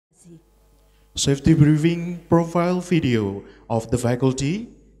Safety briefing profile video of the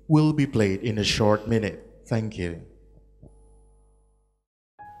faculty will be played in a short minute. Thank you.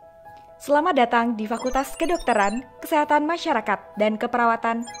 Selamat datang di Fakultas Kedokteran, Kesehatan Masyarakat, dan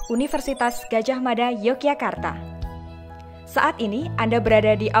Keperawatan Universitas Gadjah Mada, Yogyakarta. Saat ini Anda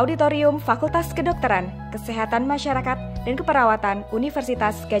berada di Auditorium Fakultas Kedokteran, Kesehatan Masyarakat, dan Keperawatan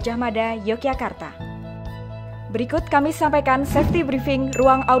Universitas Gadjah Mada, Yogyakarta. Berikut kami sampaikan safety briefing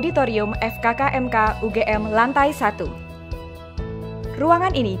ruang auditorium FK-KMK UGM lantai 1.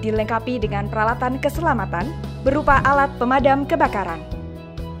 Ruangan ini dilengkapi dengan peralatan keselamatan berupa alat pemadam kebakaran.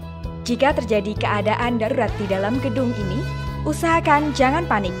 Jika terjadi keadaan darurat di dalam gedung ini, usahakan jangan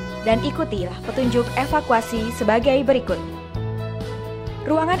panik dan ikutilah petunjuk evakuasi sebagai berikut.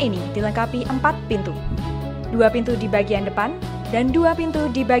 Ruangan ini dilengkapi 4 pintu, 2 pintu di bagian depan dan 2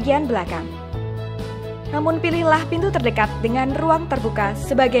 pintu di bagian belakang. Namun pilihlah pintu terdekat dengan ruang terbuka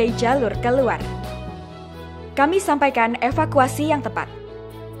sebagai jalur keluar. Kami sampaikan evakuasi yang tepat.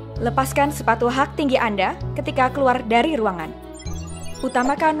 Lepaskan sepatu hak tinggi Anda ketika keluar dari ruangan.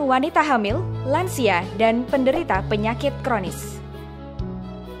 Utamakan wanita hamil, lansia, dan penderita penyakit kronis.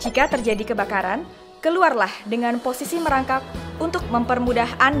 Jika terjadi kebakaran, keluarlah dengan posisi merangkak untuk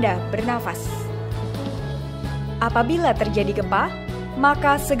mempermudah Anda bernafas. Apabila terjadi gempa,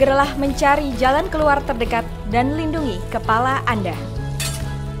 maka segeralah mencari jalan keluar terdekat dan lindungi kepala Anda.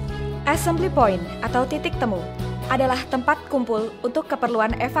 Assembly point atau titik temu adalah tempat kumpul untuk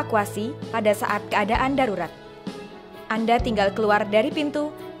keperluan evakuasi pada saat keadaan darurat. Anda tinggal keluar dari pintu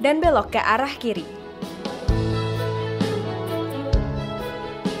dan belok ke arah kiri.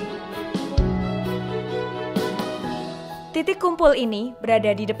 Titik kumpul ini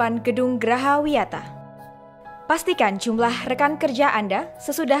berada di depan gedung Geraha Wiyata. Pastikan jumlah rekan kerja Anda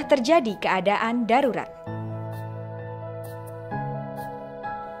sesudah terjadi keadaan darurat.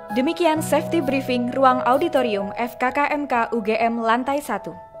 Demikian safety briefing ruang auditorium FK-KMK UGM lantai 1.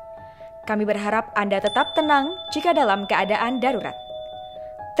 Kami berharap Anda tetap tenang jika dalam keadaan darurat.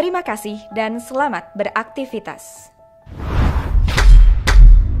 Terima kasih dan selamat beraktivitas.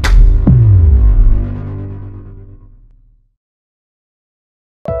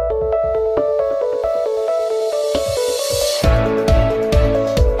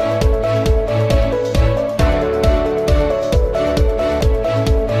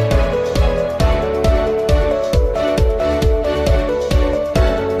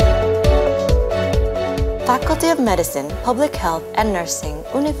 Faculty of Medicine, Public Health, and Nursing,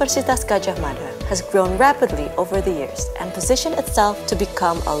 Universitas Gadjah Mada has grown rapidly over the years and positioned itself to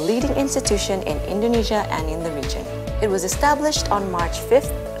become a leading institution in Indonesia and in the region. It was established on March 5,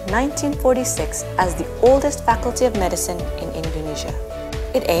 1946 as the oldest Faculty of Medicine in Indonesia.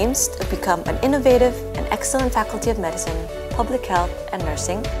 It aims to become an innovative and excellent Faculty of Medicine, Public Health, and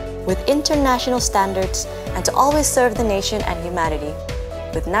Nursing with international standards and to always serve the nation and humanity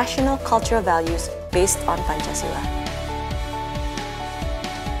with national cultural values based on Pancasila.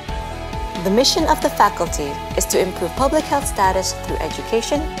 The mission of the faculty is to improve public health status through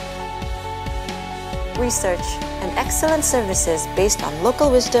education, research, and excellent services based on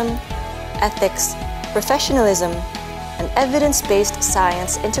local wisdom, ethics, professionalism, and evidence-based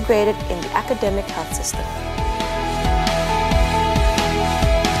science integrated in the academic health system.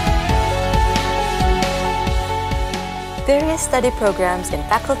 Various study programs in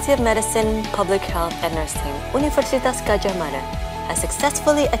Faculty of Medicine, Public Health, and Nursing, Universitas Gadjah Mada has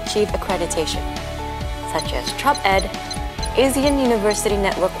successfully achieved accreditation, such as TROP-ED, Asian University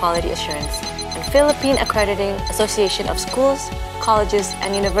Network Quality Assurance, and Philippine Accrediting Association of Schools, Colleges,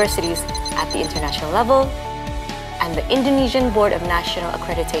 and Universities at the international level, and the Indonesian Board of National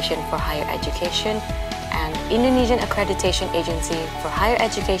Accreditation for Higher Education and Indonesian Accreditation Agency for Higher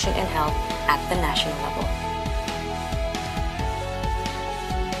Education and Health at the national level.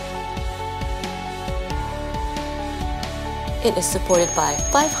 It is supported by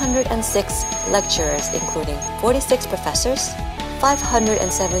 506 lecturers, including 46 professors, 517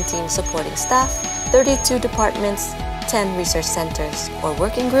 supporting staff, 32 departments, 10 research centers or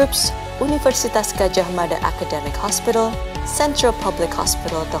working groups, Universitas Gadjah Mada Academic Hospital, Central Public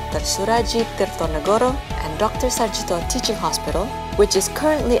Hospital Dr. Surajit Tirtonegoro, and Dr. Sarjito Teaching Hospital, which is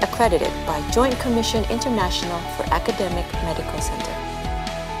currently accredited by Joint Commission International for Academic Medical Center.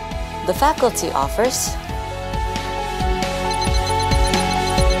 The faculty offers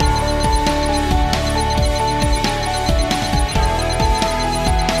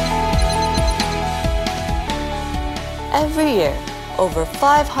every year, over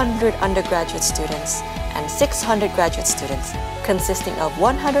 500 undergraduate students and 600 graduate students, consisting of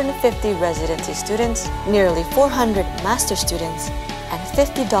 150 residency students, nearly 400 master students, and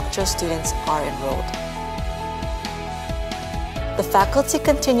 50 doctoral students are enrolled. The faculty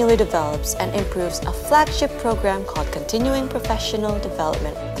continually develops and improves a flagship program called Continuing Professional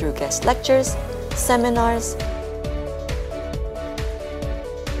Development through guest lectures, seminars,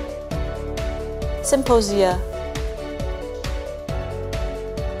 symposia,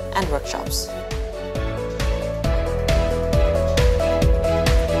 and workshops.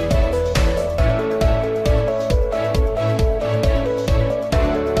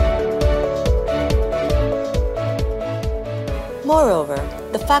 Moreover,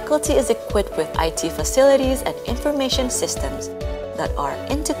 the faculty is equipped with IT facilities and information systems that are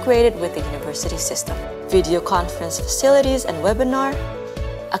integrated with the university system, video conference facilities and webinar,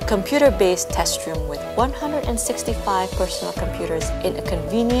 a computer-based test room with 165 personal computers in a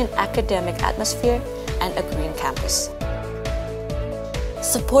convenient academic atmosphere, and a green campus.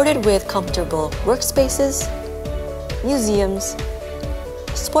 Supported with comfortable workspaces, museums,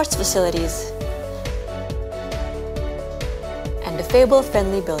 sports facilities, and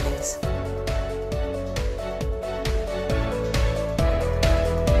disabled-friendly buildings.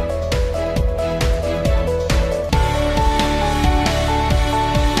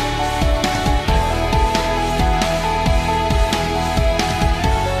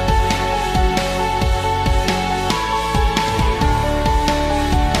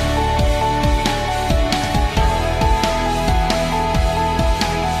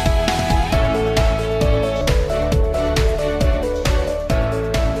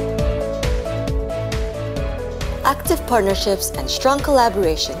 Active partnerships and strong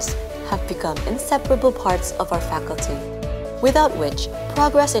collaborations have become inseparable parts of our faculty, without which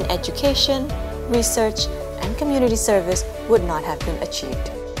progress in education, research, and community service would not have been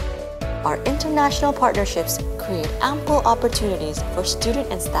achieved. Our international partnerships create ample opportunities for student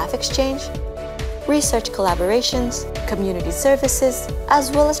and staff exchange, research collaborations, community services,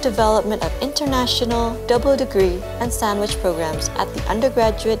 as well as development of international, double degree, and sandwich programs at the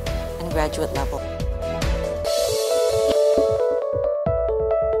undergraduate and graduate level.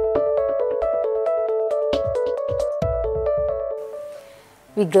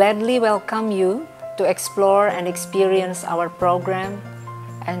 We gladly welcome you to explore and experience our program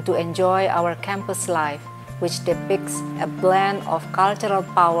and to enjoy our campus life, which depicts a blend of cultural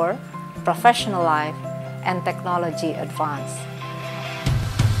power, professional life, and technology advance.